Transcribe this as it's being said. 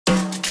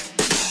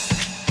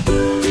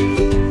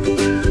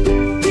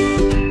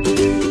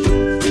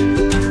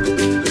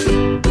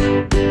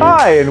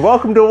Hi, and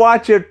welcome to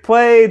Watch It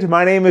Played.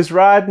 My name is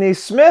Rodney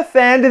Smith,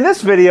 and in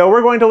this video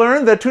we're going to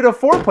learn the 2 to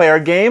 4 player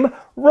game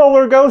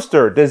Roller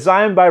Coaster,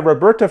 designed by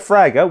Roberta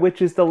Fraga,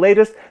 which is the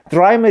latest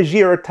Drei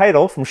Magia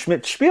title from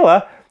Schmidt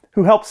Spiele,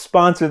 who helped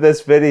sponsor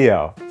this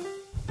video.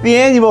 The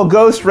annual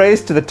ghost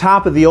race to the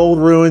top of the old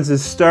ruins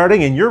is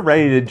starting, and you're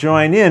ready to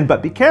join in,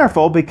 but be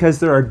careful because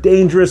there are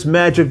dangerous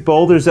magic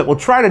boulders that will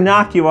try to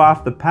knock you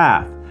off the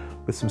path.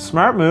 With some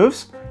smart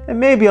moves and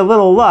maybe a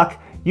little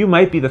luck, you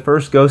might be the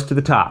first ghost to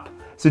the top.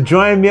 So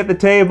join me at the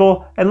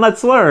table and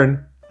let's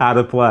learn how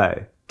to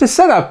play. To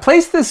set up,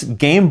 place this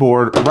game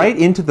board right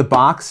into the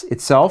box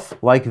itself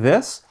like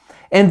this,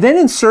 and then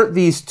insert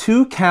these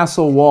 2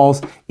 castle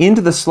walls into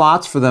the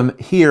slots for them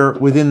here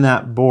within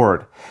that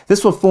board.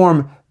 This will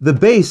form the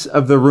base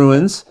of the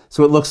ruins,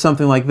 so it looks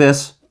something like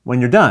this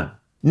when you're done.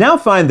 Now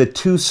find the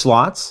 2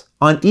 slots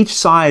on each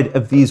side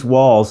of these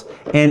walls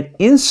and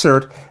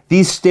insert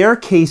these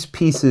staircase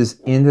pieces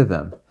into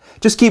them.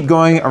 Just keep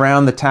going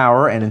around the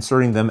tower and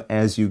inserting them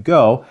as you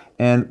go,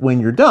 and when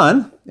you're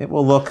done, it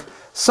will look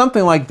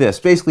something like this.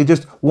 Basically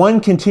just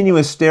one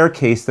continuous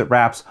staircase that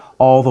wraps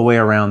all the way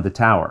around the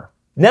tower.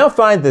 Now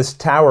find this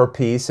tower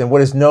piece in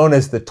what is known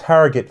as the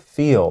target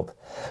field.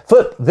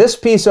 Flip this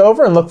piece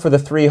over and look for the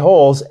 3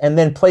 holes, and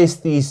then place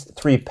these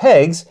 3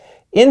 pegs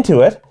into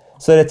it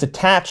so that it's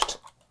attached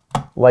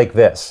like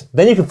this.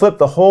 Then you can flip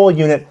the whole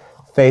unit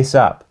face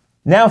up.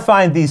 Now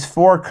find these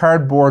 4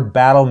 cardboard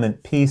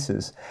battlement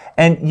pieces,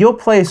 and you'll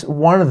place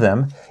one of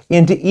them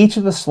into each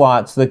of the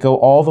slots that go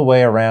all the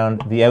way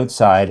around the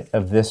outside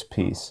of this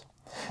piece.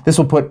 This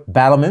will put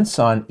battlements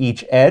on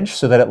each edge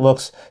so that it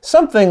looks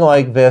something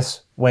like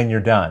this when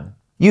you're done.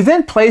 You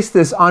then place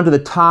this onto the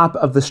top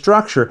of the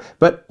structure,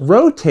 but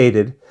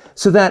rotated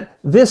so that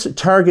this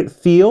target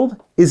field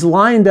is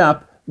lined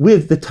up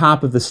with the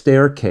top of the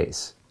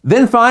staircase.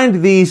 Then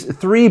find these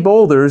 3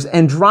 boulders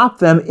and drop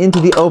them into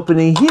the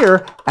opening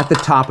here at the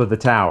top of the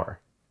tower.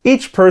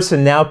 Each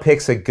person now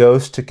picks a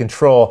ghost to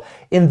control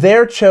in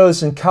their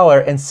chosen color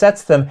and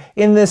sets them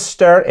in this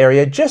start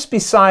area just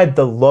beside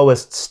the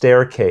lowest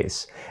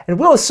staircase. And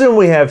we'll assume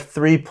we have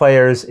 3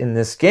 players in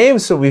this game,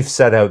 so we've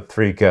set out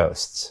 3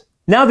 ghosts.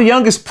 Now the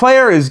youngest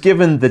player is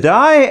given the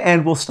die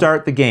and will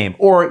start the game,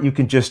 or you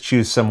can just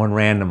choose someone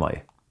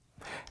randomly.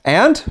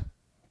 And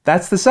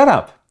that's the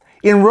setup.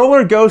 In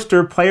Roller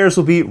Coaster, players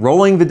will be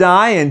rolling the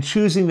die and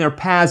choosing their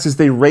paths as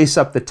they race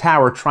up the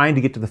tower, trying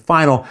to get to the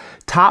final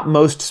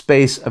topmost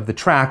space of the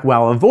track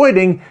while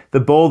avoiding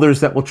the boulders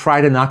that will try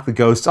to knock the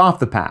ghosts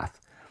off the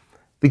path.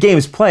 The game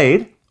is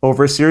played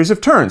over a series of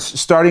turns,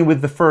 starting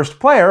with the first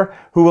player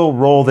who will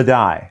roll the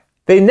die.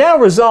 They now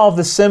resolve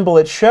the symbol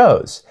it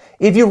shows.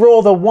 If you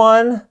roll the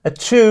 1, a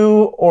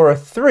 2, or a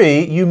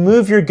 3, you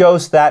move your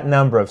ghost that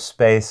number of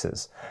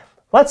spaces.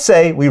 Let's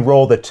say we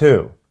roll the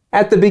 2.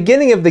 At the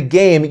beginning of the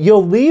game,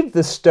 you'll leave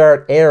the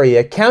start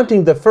area,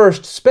 counting the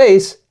first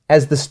space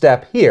as the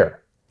step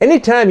here.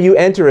 Anytime you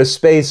enter a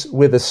space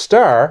with a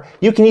star,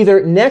 you can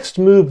either next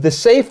move the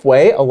safe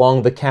way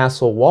along the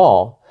castle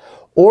wall,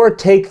 or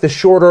take the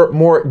shorter,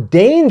 more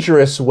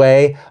dangerous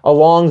way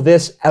along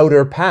this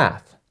outer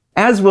path.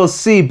 As we'll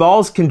see,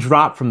 balls can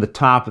drop from the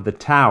top of the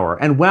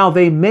tower, and while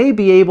they may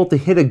be able to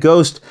hit a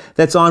ghost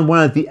that's on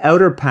one of the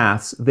outer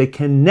paths, they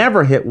can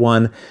never hit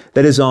one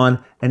that is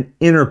on an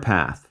inner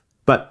path.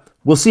 But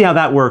we'll see how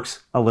that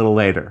works a little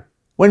later.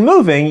 When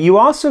moving, you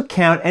also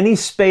count any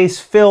space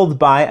filled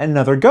by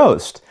another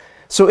ghost.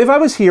 So if I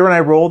was here and I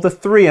rolled a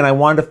 3 and I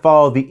wanted to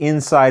follow the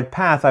inside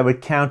path, I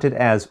would count it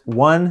as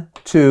 1,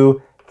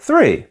 2,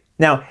 3.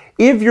 Now,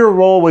 if your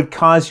roll would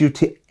cause you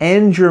to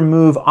end your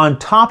move on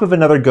top of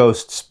another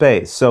ghost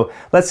space, so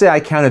let's say I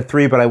counted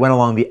 3 but I went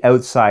along the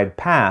outside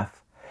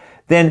path,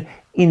 then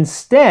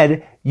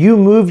instead you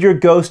move your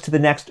ghost to the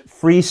next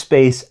free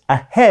space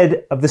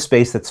ahead of the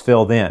space that's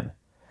filled in.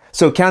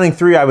 So counting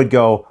 3, I would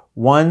go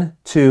 1,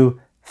 2,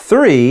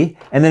 3,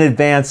 and then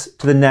advance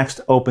to the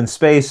next open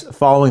space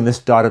following this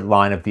dotted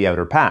line of the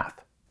outer path.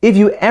 If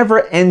you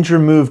ever end your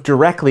move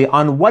directly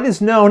on what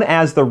is known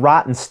as the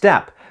rotten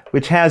step,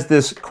 which has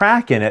this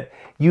crack in it,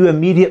 you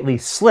immediately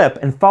slip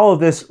and follow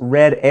this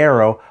red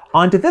arrow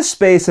onto this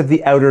space of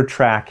the outer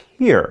track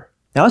here.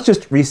 Now let's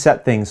just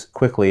reset things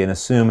quickly and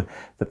assume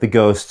that the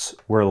ghosts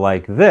were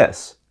like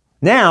this.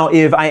 Now,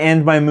 if I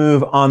end my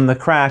move on the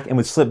crack and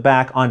would slip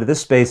back onto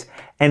this space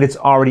and it's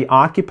already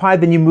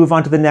occupied, then you move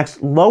on to the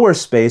next lower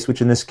space,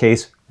 which in this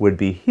case would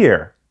be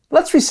here.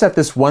 Let's reset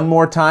this one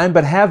more time,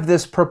 but have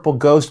this purple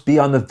ghost be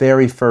on the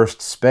very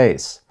first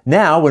space.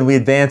 Now, when we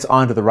advance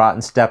onto the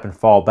rotten step and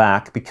fall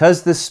back,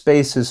 because this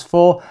space is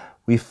full,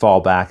 we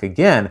fall back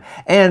again.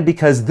 And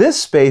because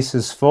this space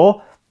is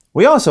full,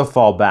 we also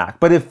fall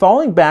back. But if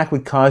falling back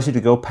would cause you to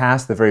go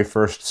past the very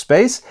first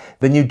space,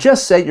 then you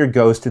just set your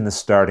ghost in the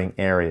starting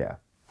area.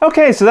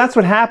 Okay, so that's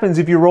what happens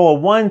if you roll a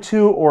 1,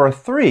 2, or a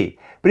 3.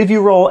 But if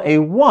you roll a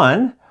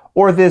 1,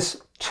 or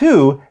this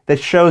 2 that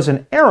shows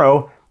an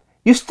arrow,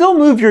 you still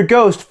move your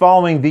ghost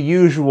following the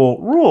usual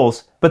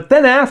rules. But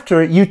then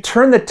after, you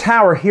turn the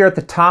tower here at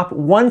the top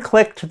 1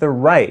 click to the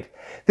right.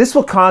 This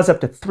will cause up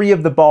to 3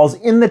 of the balls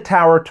in the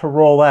tower to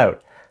roll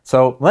out.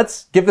 So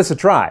let's give this a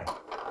try.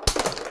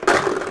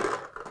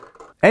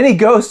 Any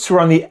ghosts who are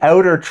on the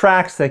outer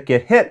tracks that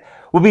get hit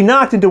will be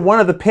knocked into one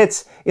of the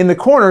pits in the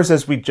corners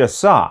as we just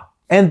saw.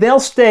 And they'll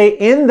stay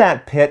in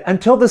that pit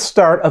until the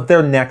start of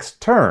their next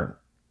turn.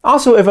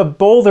 Also, if a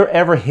boulder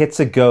ever hits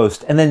a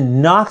ghost and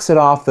then knocks it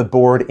off the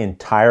board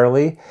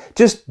entirely,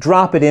 just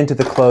drop it into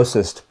the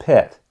closest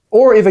pit.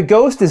 Or if a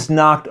ghost is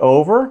knocked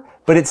over,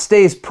 but it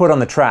stays put on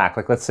the track,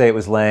 like let's say it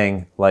was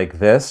laying like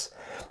this,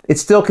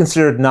 it's still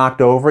considered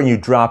knocked over and you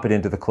drop it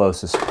into the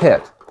closest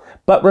pit.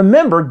 But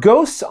remember,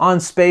 ghosts on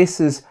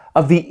spaces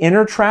of the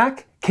inner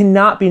track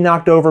cannot be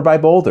knocked over by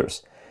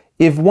boulders.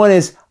 If one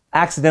is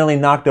accidentally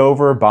knocked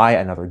over by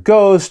another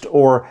ghost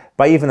or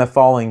by even a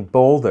falling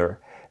boulder,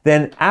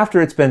 then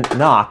after it's been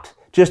knocked,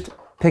 just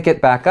pick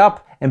it back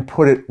up and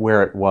put it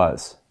where it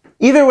was.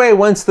 Either way,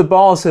 once the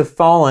balls have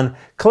fallen,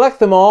 collect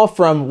them all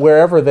from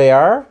wherever they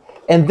are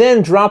and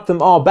then drop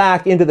them all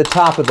back into the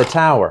top of the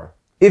tower.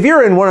 If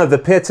you're in one of the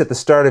pits at the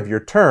start of your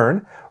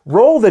turn,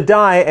 roll the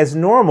die as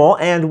normal,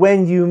 and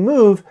when you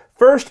move,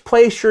 first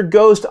place your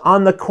ghost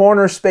on the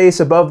corner space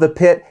above the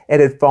pit it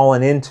had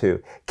fallen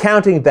into,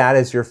 counting that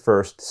as your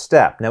first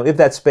step. Now, if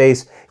that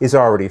space is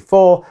already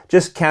full,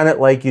 just count it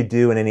like you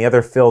do in any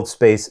other filled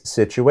space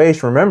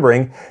situation,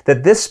 remembering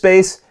that this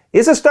space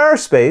is a star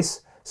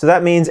space, so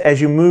that means as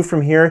you move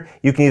from here,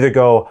 you can either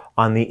go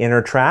on the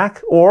inner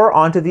track or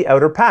onto the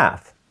outer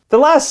path. The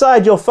last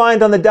side you'll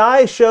find on the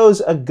die shows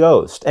a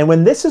ghost, and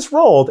when this is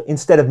rolled,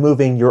 instead of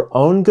moving your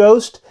own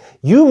ghost,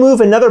 you move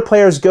another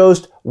player's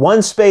ghost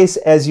one space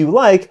as you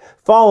like,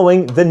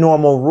 following the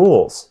normal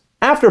rules.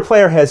 After a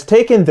player has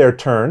taken their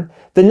turn,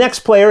 the next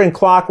player in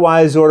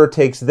clockwise order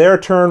takes their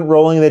turn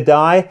rolling the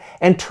die,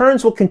 and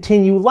turns will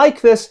continue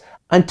like this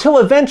until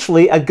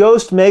eventually a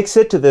ghost makes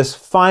it to this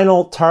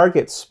final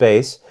target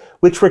space,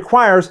 which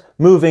requires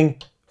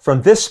moving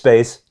from this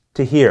space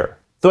to here.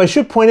 Though I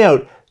should point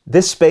out,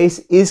 this space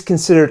is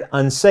considered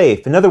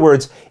unsafe. In other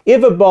words,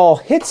 if a ball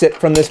hits it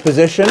from this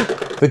position,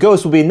 the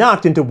ghost will be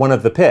knocked into one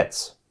of the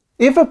pits.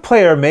 If a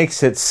player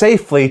makes it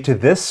safely to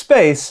this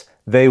space,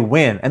 they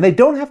win, and they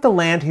don't have to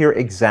land here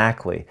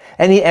exactly.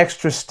 Any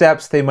extra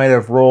steps they might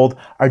have rolled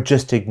are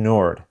just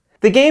ignored.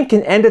 The game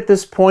can end at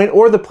this point,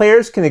 or the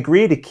players can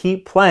agree to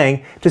keep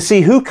playing to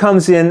see who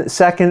comes in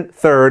second,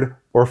 third,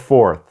 or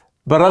fourth.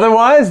 But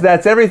otherwise,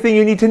 that's everything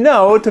you need to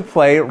know to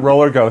play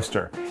Roller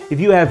Ghoster. If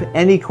you have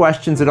any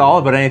questions at all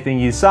about anything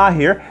you saw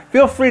here,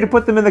 feel free to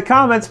put them in the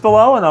comments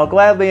below and I'll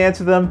gladly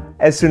answer them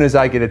as soon as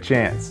I get a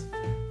chance.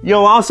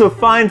 You'll also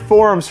find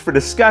forums for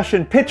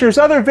discussion, pictures,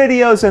 other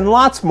videos, and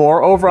lots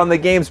more over on the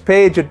games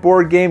page at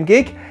Board Game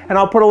Geek, and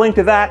I'll put a link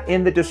to that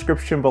in the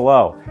description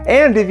below.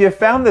 And if you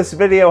found this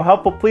video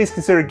helpful, please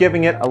consider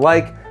giving it a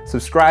like,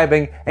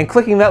 subscribing, and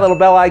clicking that little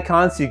bell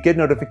icon so you get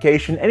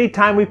notification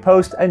anytime we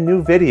post a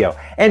new video.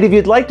 And if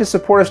you'd like to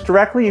support us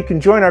directly, you can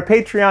join our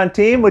Patreon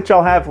team, which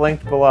I'll have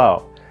linked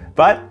below.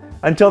 But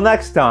until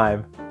next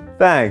time,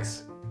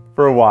 thanks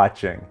for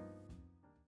watching.